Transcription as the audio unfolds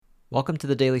Welcome to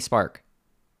the Daily Spark.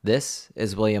 This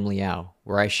is William Liao,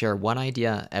 where I share one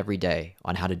idea every day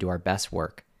on how to do our best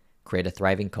work, create a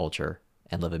thriving culture,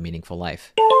 and live a meaningful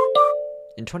life.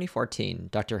 In 2014,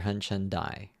 Dr. Hun Chen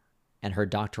Dai and her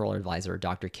doctoral advisor,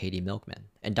 Dr. Katie Milkman,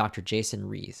 and Dr. Jason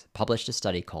Rees published a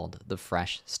study called the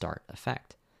Fresh Start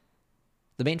Effect.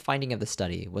 The main finding of the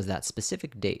study was that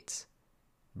specific dates,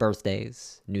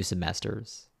 birthdays, new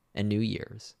semesters, and new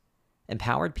years,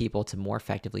 empowered people to more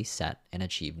effectively set and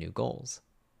achieve new goals.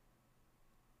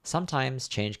 Sometimes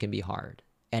change can be hard,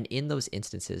 and in those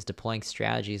instances, deploying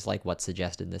strategies like what's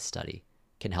suggested in this study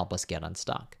can help us get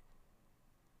unstuck.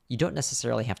 You don't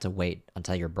necessarily have to wait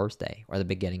until your birthday or the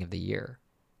beginning of the year.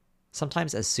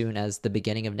 Sometimes as soon as the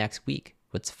beginning of next week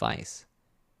would suffice.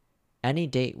 Any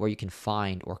date where you can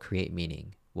find or create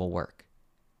meaning will work.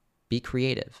 Be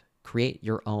creative. Create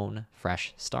your own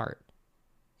fresh start.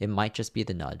 It might just be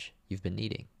the nudge you've been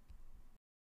needing.